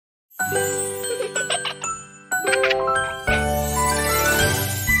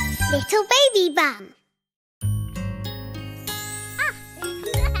Little baby bum.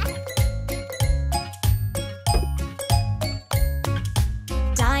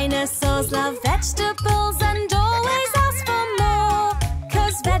 Dinosaurs love vegetables and always ask for more,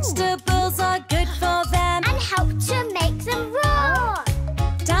 'cause vegetables are good for them And help to make them roar.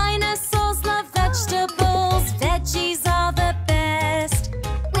 Dinosaurs love vegetables, veggies are the best.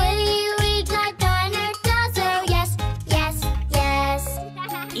 Will you eat like Dino does? Oh yes, yes, yes.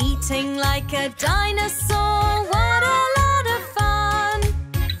 Eating like a dinosaur, what a lot of fun.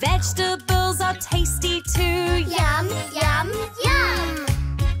 Vegetables are tasty too. Yum, yum, yum.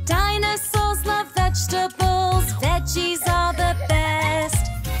 Dinosaurs love vegetables, veggies are the best.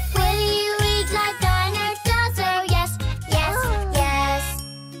 Will you eat like Dino does? Oh yes, yes, yes.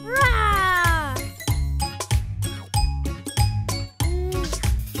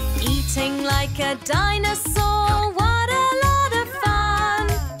 Eating like a dinosaur, what a lot of fun.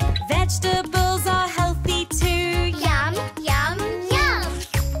 Vegetables are healthy too. Yum, yum, yum.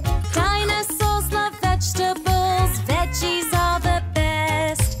 Dinosaurs love vegetables, veggies are the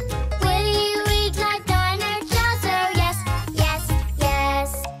best. Will you eat like Dino does? Oh yes, yes, yes.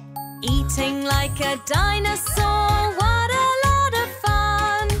 Eating like a dinosaur,